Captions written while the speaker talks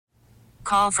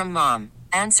Call from mom.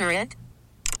 Answer it.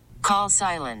 Call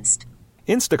silenced.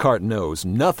 Instacart knows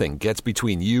nothing gets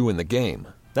between you and the game.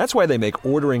 That's why they make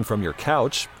ordering from your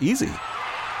couch easy.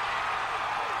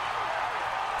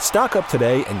 Stock up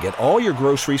today and get all your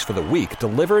groceries for the week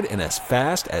delivered in as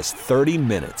fast as 30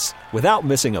 minutes without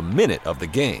missing a minute of the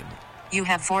game. You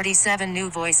have 47 new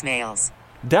voicemails.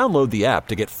 Download the app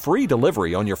to get free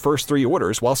delivery on your first 3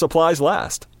 orders while supplies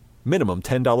last. Minimum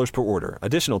 $10 per order.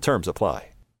 Additional terms apply.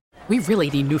 We really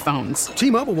need new phones.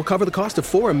 T-Mobile will cover the cost of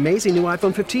 4 amazing new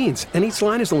iPhone 15s, and each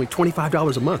line is only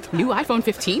 $25 a month. New iPhone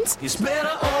 15s? It's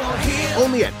better over here.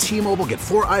 Only at T-Mobile, get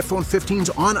 4 iPhone 15s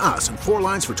on us and 4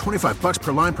 lines for $25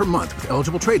 per line per month with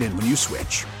eligible trade-in when you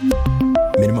switch.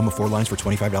 Minimum of 4 lines for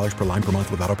 $25 per line per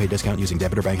month with autopay discount using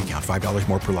debit or bank account. $5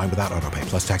 more per line without autopay,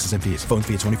 plus taxes and fees. Phone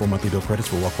fee at 24 monthly bill credits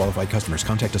for well-qualified customers.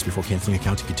 Contact us before canceling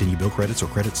account to continue bill credits or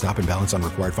credit stop and balance on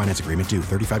required finance agreement due.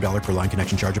 $35 per line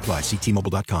connection charge applies. See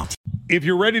T-Mobile.com. If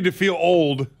you're ready to feel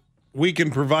old, we can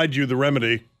provide you the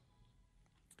remedy.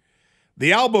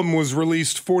 The album was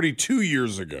released 42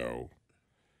 years ago,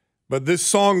 but this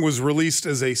song was released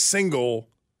as a single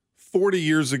 40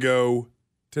 years ago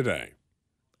today.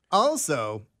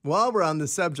 Also, while we're on the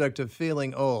subject of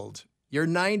feeling old, your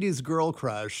 90s girl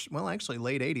crush, well, actually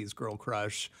late 80s girl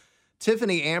crush,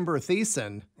 Tiffany Amber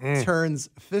Thiessen turns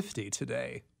 50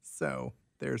 today. So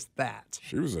there's that.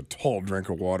 She was a tall drink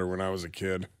of water when I was a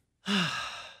kid.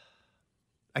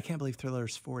 I can't believe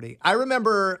Thriller's 40. I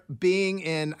remember being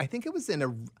in, I think it was in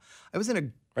a, I was in a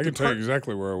I can tell you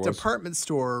exactly where I was. Department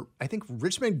store, I think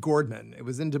Richmond Gordman. It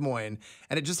was in Des Moines,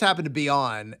 and it just happened to be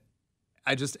on.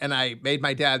 I made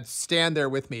my dad stand there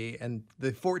with me, and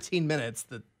the 14 minutes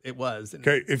that it was.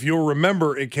 Okay, if you'll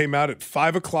remember, it came out at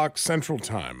 5 o'clock Central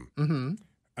Time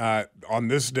on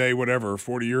this day, whatever,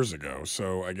 40 years ago.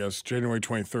 So I guess January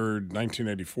 23rd,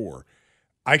 1984.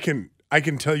 I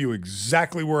can tell you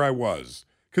exactly where I was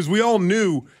because we all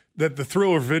knew that the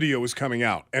Thriller video was coming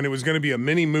out, and it was going to be a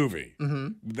mini movie.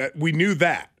 That we knew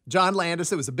that. John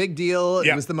Landis, it was a big deal.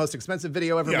 Yeah. It was the most expensive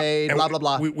video ever made, and blah, blah,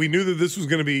 blah. We knew that this was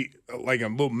going to be like a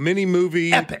little mini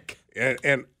movie. Epic.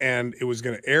 And it was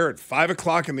going to air at 5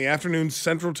 o'clock in the afternoon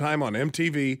Central Time on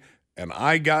MTV, and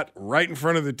I got right in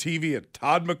front of the TV at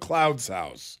Todd McLeod's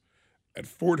house at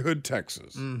Fort Hood,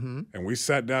 Texas. And we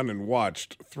sat down and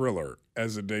watched Thriller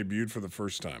as it debuted for the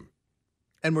first time.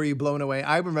 And were you blown away?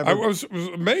 I remember. I was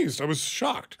amazed. I was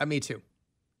shocked. Me too.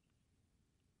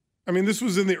 I mean, this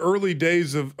was in the early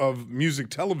days of music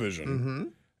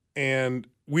television, and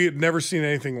we had never seen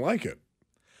anything like it.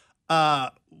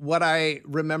 What I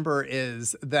remember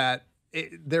is that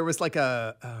there was like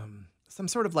a some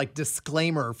sort of like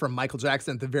disclaimer from Michael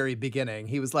Jackson at the very beginning.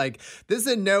 He was like, "This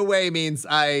in no way means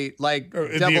I like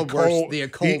devil worship the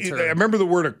occult." I remember the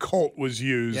word occult was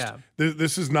used. Yeah.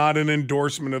 This is not an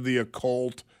endorsement of the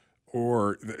occult,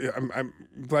 or I'm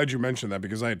glad you mentioned that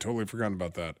because I had totally forgotten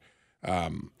about that.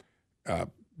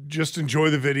 Just enjoy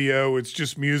the video. It's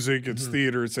just music. It's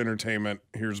theater. It's entertainment.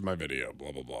 Here's my video.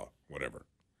 Blah, blah, blah. Whatever.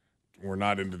 We're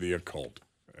not into the occult.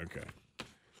 Okay.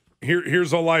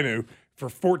 Here's all I knew. For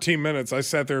 14 minutes, I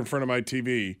sat there in front of my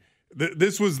TV.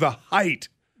 This was the height.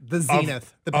 The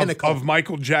zenith. The pinnacle. Of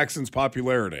Michael Jackson's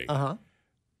popularity.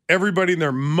 Everybody and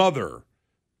their mother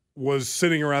was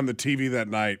sitting around the TV that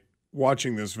night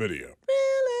watching this video.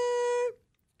 Really?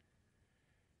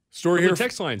 Story From here. the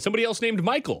text line. Somebody else named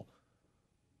Michael.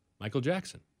 Michael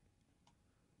Jackson.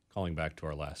 Calling back to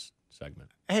our last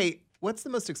segment. Hey, what's the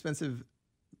most expensive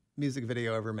music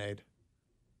video ever made?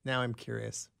 Now I'm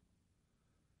curious.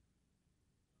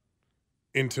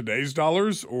 In today's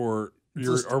dollars, or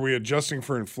are we adjusting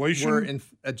for inflation? We're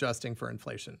adjusting for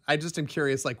inflation. I just am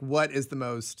curious, like, what is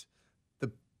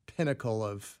the pinnacle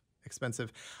of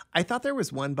expensive? I thought there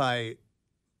was one by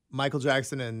Michael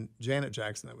Jackson and Janet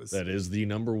Jackson that is the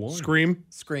number one.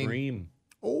 Scream.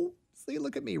 Oh, see,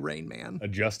 look at me, Rain Man.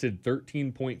 Adjusted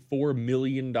 $13.4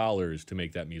 million to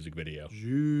make that music video.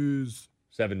 Jeez.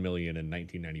 $7 million in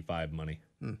 1995 money.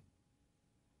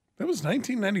 That was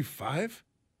 1995?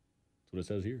 That's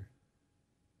what it says here.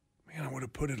 Man, I would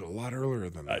have put it a lot earlier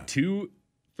than that. 2,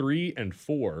 3, and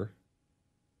 4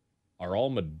 are all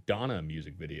Madonna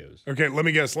music videos. Okay, let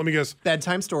me guess.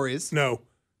 Bedtime Stories. No.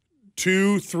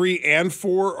 2, 3, and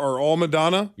 4 are all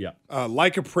Madonna? Yeah.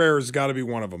 Like a Prayer has got to be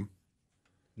one of them.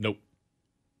 Nope.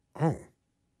 Oh.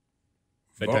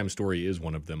 Bedtime Story is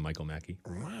one of them, Michael Mackey.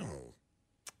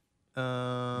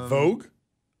 Wow. Vogue?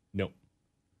 Nope.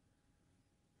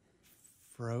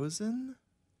 Frozen?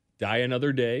 Die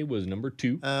Another Day was number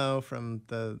 2. Oh, from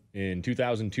the... In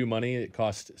 2002 money, it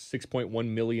cost $6.1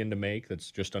 million to make. That's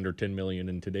just under $10 million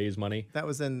in today's money. That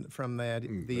was from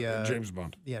the James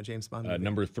Bond. Yeah, James Bond. Movie.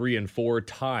 Number 3 and 4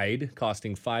 tied,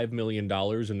 costing $5 million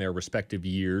in their respective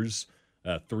years.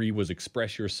 3 was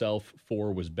Express Yourself.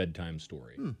 4 was Bedtime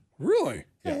Story. Really?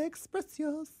 Yeah. Express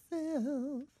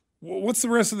yourself. What's the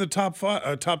rest of the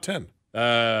top 10?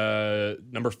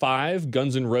 Number 5,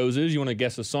 Guns N' Roses. You want to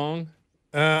guess a song?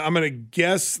 I'm going to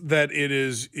guess that it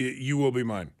is You Will Be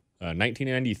Mine.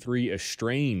 1993,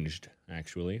 Estranged,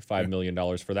 actually. $5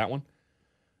 million for that one.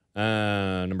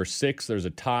 Number 6, there's a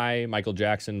tie. Michael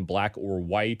Jackson, Black or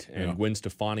White, and Gwen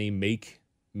Stefani, Make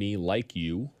Me Like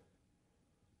You.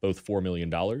 Both $4 million.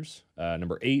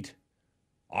 Number 8,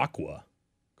 Aqua,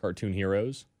 Cartoon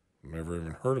Heroes. Never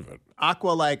even heard of it.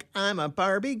 Aqua, like, I'm a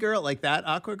Barbie girl, like that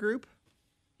Aqua group?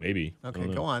 Maybe. Okay,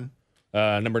 go on.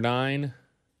 Number 9,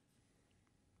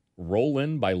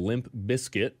 Rollin' by Limp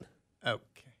Bizkit. Okay.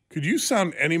 Could you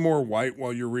sound any more white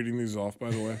while you're reading these off,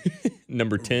 by the way?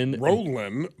 Number 10,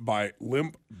 Rollin' by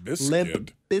Limp Bizkit.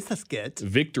 Limp Bizkit.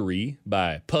 Victory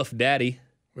by Puff Daddy.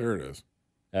 There it is.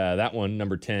 That one,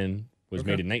 number 10, was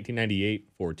made in 1998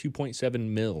 for $2.7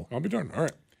 million. I'll be darned. All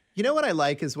right. You know what I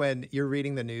like is when you're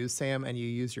reading the news, Sam, and you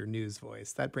use your news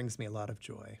voice. That brings me a lot of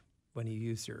joy. When you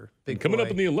use your big Coming boy.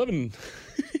 up in the 11.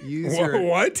 Use your,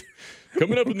 What?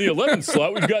 Coming up in the 11th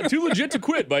slot, we've got Too Legit to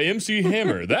Quit by MC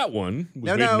Hammer. That one was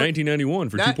made in 1991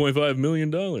 for $2.5 million.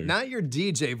 Not your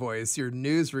DJ voice, your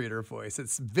newsreader voice.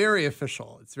 It's very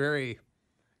official.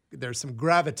 There's some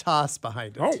gravitas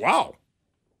behind it. Oh, wow.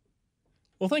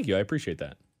 Well, thank you. I appreciate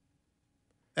that.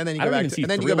 And then you I go don't back even to, see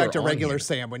and then you go back to Thriller on regular here.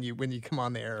 Sam when you come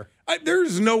on the air.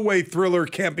 There's no way Thriller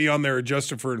can't be on there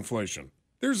adjusted for inflation.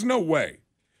 There's no way.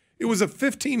 It was a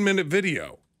 15-minute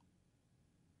video.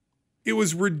 It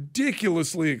was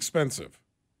ridiculously expensive.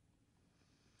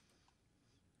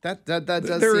 That does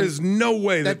There seem, is no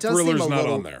way that does seem Thriller's a not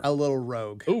little, on there. A little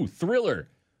rogue. Oh, Thriller.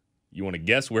 You want to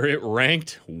guess where it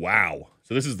ranked? Wow.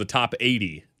 So this is the top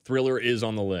 80. Thriller is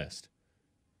on the list.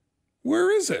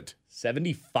 Where is it?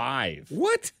 75.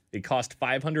 What? It cost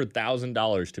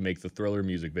 $500,000 to make the Thriller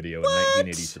music video in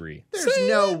 1983. There's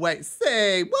no way.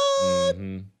 Say what?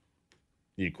 Mm-hmm.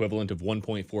 The equivalent of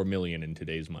 $1.4 million in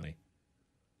today's money.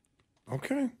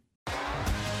 Okay.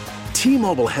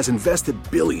 T-Mobile has invested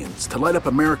billions to light up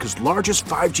America's largest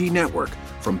 5G network,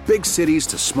 from big cities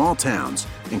to small towns,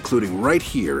 including right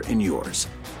here in yours.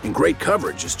 And great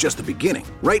coverage is just the beginning.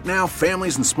 Right now,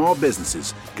 families and small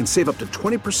businesses can save up to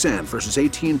 20% versus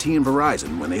AT&T and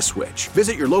Verizon when they switch.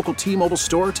 Visit your local T-Mobile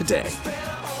store today.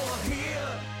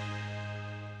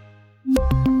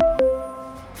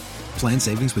 Plan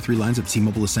savings with 3 lines of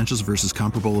T-Mobile Essentials versus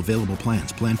comparable available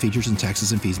plans. Plan features and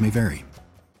taxes and fees may vary.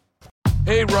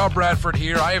 Hey, Rob Bradford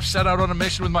here. I have set out on a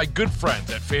mission with my good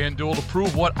friends at FanDuel to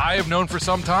prove what I have known for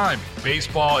some time.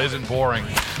 Baseball isn't boring.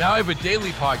 Now I have a daily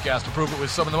podcast to prove it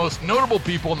with some of the most notable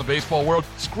people in the baseball world,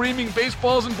 screaming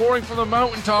baseball isn't boring from the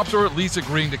mountaintops, or at least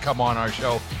agreeing to come on our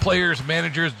show. Players,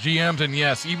 managers, GMs, and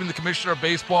yes, even the commissioner of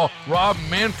baseball, Rob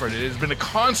Manfred. It has been a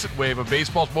constant wave of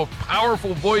baseball's most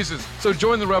powerful voices. So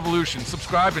join the revolution.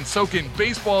 Subscribe and soak in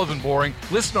Baseball Isn't Boring.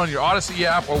 Listen on your Odyssey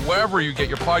app or wherever you get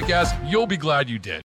your podcasts. You'll be glad you did.